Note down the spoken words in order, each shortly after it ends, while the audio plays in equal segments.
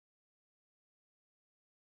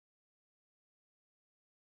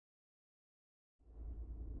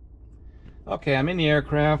Okay, I'm in the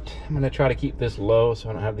aircraft. I'm going to try to keep this low so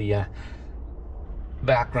I don't have the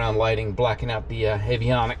background lighting blacking out the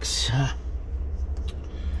avionics.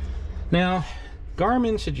 Now,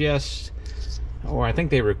 Garmin suggests, or I think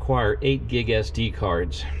they require 8 gig SD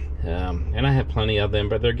cards. And I have plenty of them,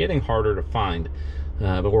 but they're getting harder to find.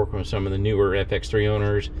 I've been working with some of the newer FX3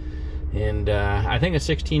 owners, and I think a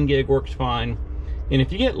 16 gig works fine. And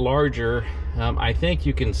if you get larger, I think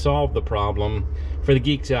you can solve the problem for the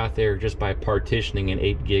geeks out there just by partitioning an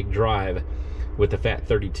 8 gig drive with the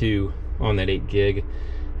FAT32 on that 8 gig.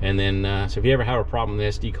 And then, so if you ever have a problem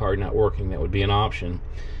with the SD card not working, that would be an option.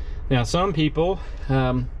 Now, some people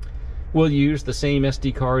will use the same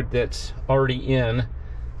SD card that's already in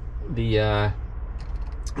the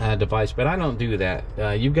device, but I don't do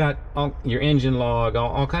that. You've got your engine log,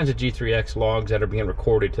 all kinds of G3X logs that are being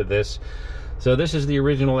recorded to this. So this is the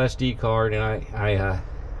original SD card, and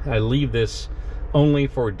I leave this only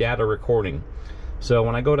for data recording. So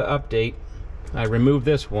when I go to update, I remove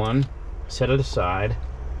this one, set it aside,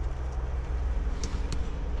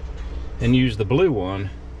 and use the blue one.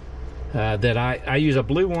 That I use a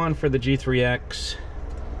blue one for the G3X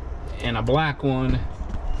and a black one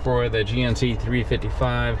for the GNC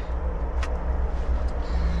 355.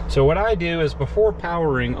 So what I do is, before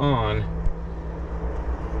powering on,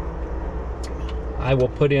 I will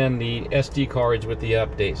put in the SD cards with the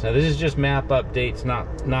updates. Now this is just map updates, not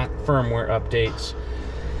firmware updates.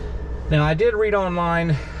 Now I did read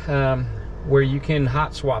online where you can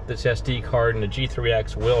hot swap this SD card and the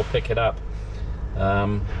G3X will pick it up.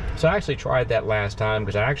 So I actually tried that last time,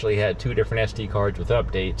 because I actually had 2 different SD cards with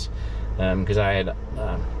updates, because I had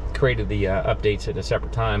created the updates at a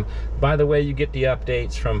separate time. By the way, you get the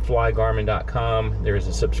updates from flygarmin.com. There's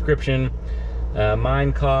a subscription.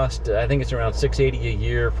 Mine cost, I think it's around $680 a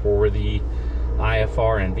year for the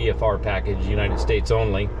IFR and VFR package, United States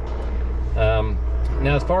only. Now,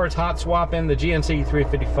 as far as hot swapping, the GNC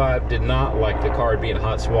 355 did not like the card being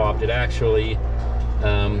hot swapped. It actually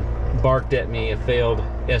barked at me a failed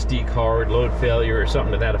SD card, load failure, or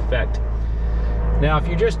something to that effect. Now, if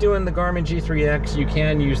you're just doing the Garmin G3X, you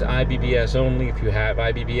can use IBBS only if you have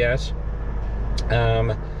IBBS.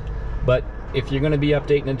 But if you're going to be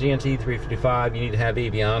updating a GNC 355, you need to have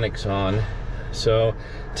avionics on. So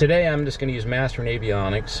today I'm just going to use master and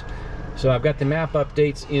avionics. So I've got the map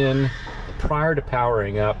updates in prior to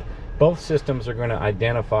powering up. Both systems are going to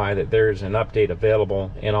identify that there's an update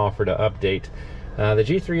available and offer to update. The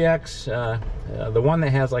G3X, the one that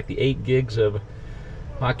has like the 8 gigs of,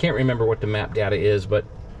 I can't remember what the map data is, but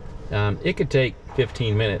it could take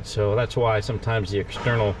 15 minutes. So that's why sometimes the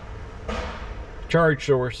external charge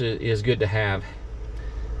source is good to have.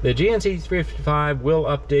 The GNC 355 will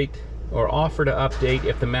update or offer to update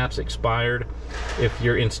if the map's expired. If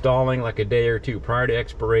you're installing like a day or 2 prior to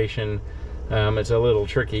expiration, it's a little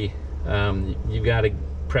tricky. You've got to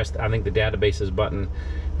press, I think, the databases button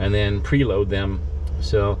and then preload them.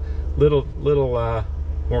 So little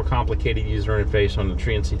more complicated user interface on the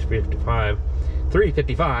GNC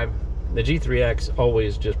 355. The G3X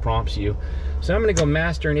always just prompts you. So I'm going to go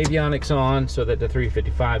master and avionics on so that the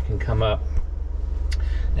 355 can come up,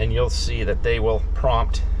 and you'll see that they will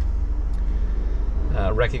prompt,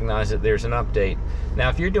 recognize that there's an update. Now,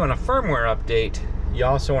 if you're doing a firmware update, you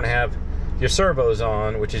also want to have your servos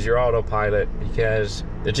on, which is your autopilot, because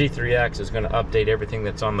the G3X is going to update everything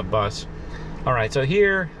that's on the bus. All right, so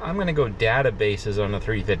here I'm going to go databases on the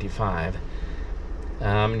 355.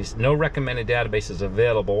 No recommended databases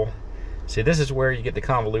available. See, this is where you get the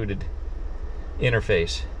convoluted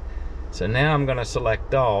interface. So now I'm going to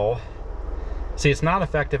select all. See, it's not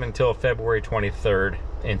effective until February 23rd,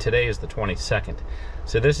 and today is the 22nd.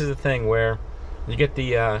 So this is the thing where you get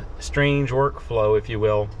the strange workflow, if you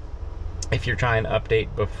will, if you're trying to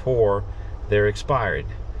update before they're expired.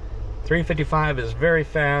 355 is very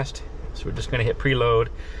fast, so we're just going to hit preload.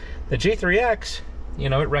 The G3X, you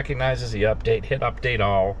know, it recognizes the update, hit update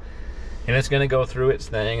all, and it's going to go through its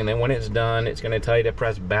thing, and then when it's done, it's going to tell you to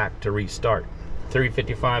press back to restart.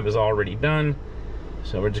 355 is already done,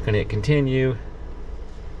 so we're just going to hit continue.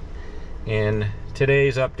 And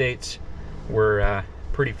today's updates were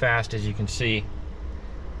pretty fast, as you can see.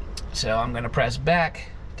 So I'm going to press back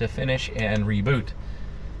to finish and reboot.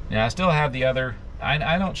 Now I still have the other,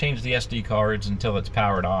 I don't change the SD cards until it's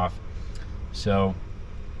powered off. So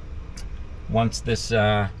once this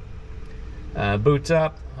boots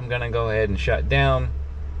up, I'm going to go ahead and shut down.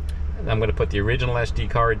 I'm going to put the original SD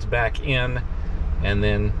cards back in and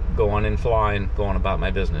then go on and fly and go on about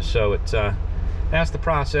my business. So it's that's the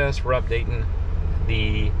process for updating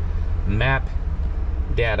the map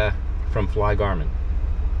data from Fly Garmin.